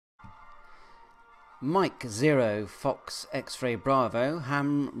Mike 0 Fox X-Ray Bravo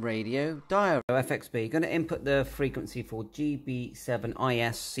Ham Radio Dial FXB. Going to input the frequency for GB7IS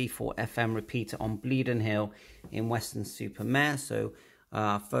C4 FM repeater on Bleedon Hill in Weston-super-Mare. So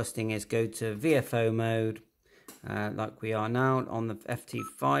first thing is go to VFO mode like we are now on the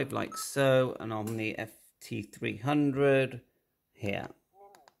FT5 like so, and on the FT300 here.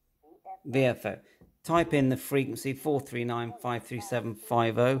 VFO. Type in the frequency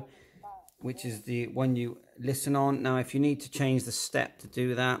 439.53750, which is the one you listen on. Now, if you need to change the step to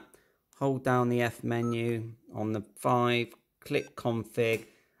do that, hold down the F menu on the 5, click config,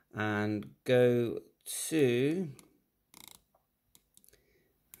 and go to,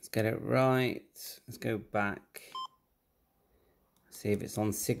 let's get it right, let's go back, see if it's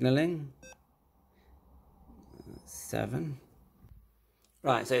on signaling, 7.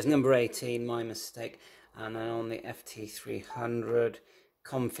 Right, so it's number 18, my mistake. And then on the FT300,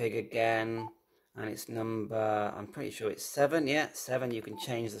 config again, and it's number, I'm pretty sure it's 7. Yeah, 7. You can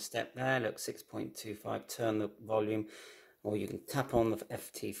change the step there. Look, 6.25, turn the volume, or you can tap on the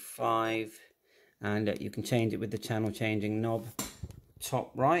FT5, and you can change it with the channel changing knob, top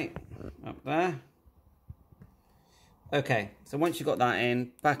right, up there. Okay, so once you've got that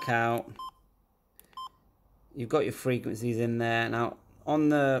in, back out. You've got your frequencies in there. Now, on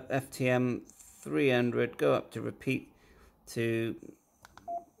the FTM300, go up to repeat to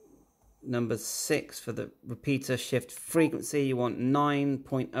number 6 for the repeater shift frequency. You want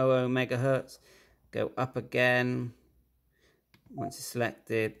 9.00 megahertz. Go up again once it's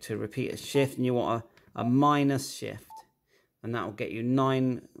selected to repeater shift, and you want a minus shift, and that will get you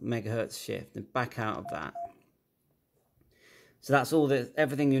 9 megahertz shift, and back out of that. So that's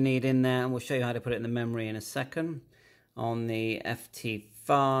everything you need in there, and we'll show you how to put it in the memory in a second. On the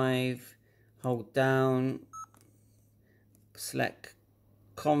FT5, hold down, select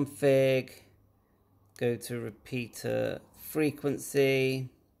config, go to repeater frequency,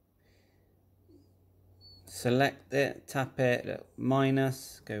 select it, tap it, look,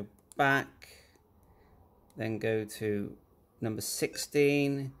 minus, go back, then go to number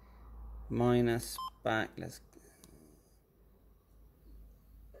 16, minus, back, let's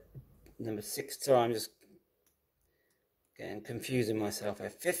number 6, sorry, I'm just getting confusing myself here.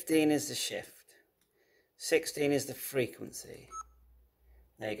 15 is the shift, 16 is the frequency.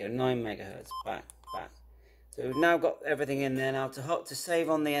 There you go, 9 megahertz, back. So we've now got everything in there. Now to save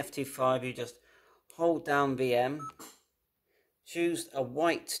on the FT5, you just hold down VM, choose a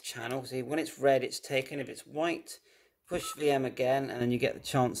white channel. See, when it's red, it's taken. If it's white, push VM again, and then you get the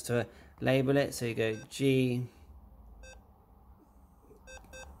chance to label it. So you go GB,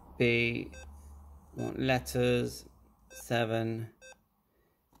 letters, 7,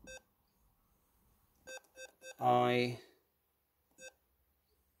 I,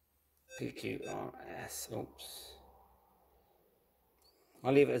 PQRS. Oops.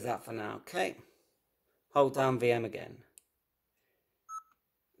 I'll leave it as that for now. Okay. Hold down VM again.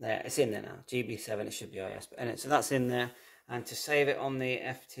 There, it's in there now. GB7, it should be IS. But anyway, so that's in there. And to save it on the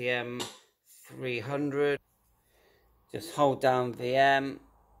FTM300, just hold down VM.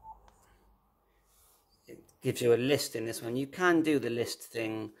 Gives you a list in this one. You can do the list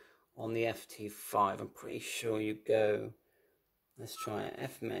thing on the FT5. I'm pretty sure you go, let's try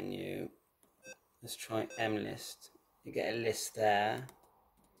F menu, let's try M list. You get a list there.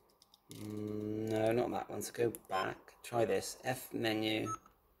 No, not that one, so go back, try this, F menu,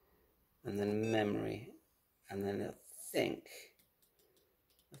 and then memory, and then I think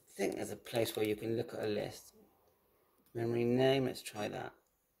there's a place where you can look at a list. Memory name, let's try that.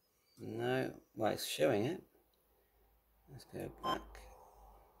 No, well, it's showing it. Let's go back.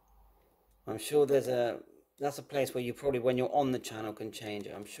 I'm sure that's a place where you probably, when you're on the channel, can change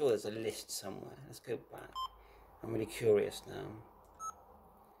it. I'm sure there's a list somewhere. Let's go back. I'm really curious now.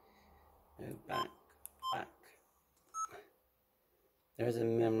 Go back. There is a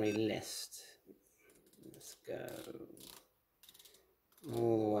memory list. Let's go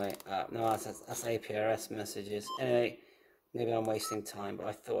all the way up. No, that's APRS messages. Anyway, maybe I'm wasting time, but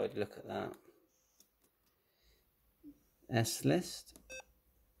I thought I'd look at that. S list.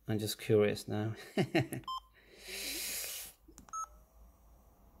 I'm just curious now.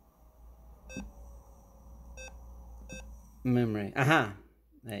 Memory. Aha!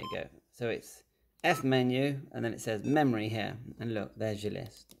 There you go. So it's F menu, and then it says memory here. And look, there's your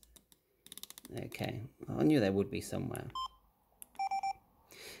list. Okay. I knew there would be somewhere.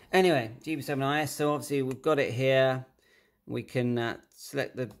 Anyway, GB7IS. So obviously we've got it here. We can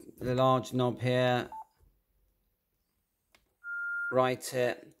select the large knob here. Write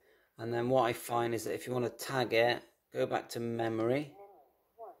it, and then what I find is that if you want to tag it, go back to memory.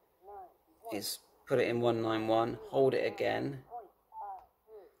 It's put it in 191, hold it again,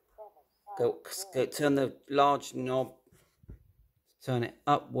 go turn the large knob, turn it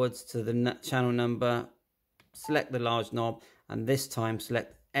upwards to the channel number, select the large knob, and this time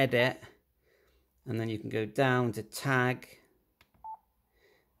select edit, and then you can go down to tag,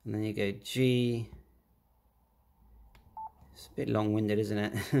 and then you go G, it's a bit long-winded, isn't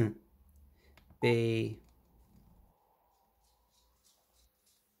it? B,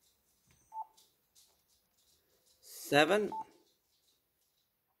 seven,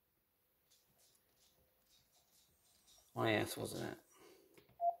 IS, wasn't it?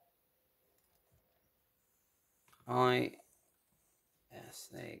 IS,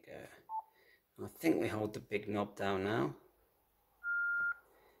 there you go. I think we hold the big knob down now.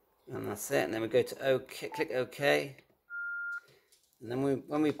 And that's it. And then we go to OK, click OK. And then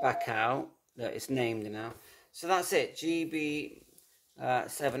when we back out, look, it's named now. So that's it,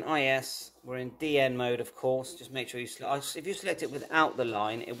 GB7IS. We're in DN mode, of course. Just make sure you select, if you select it without the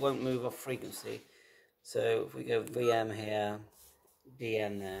line, it won't move off frequency. So if we go VM here,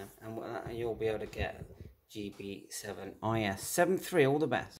 DN there, and you'll be able to get GB7IS. 7.3, all the best.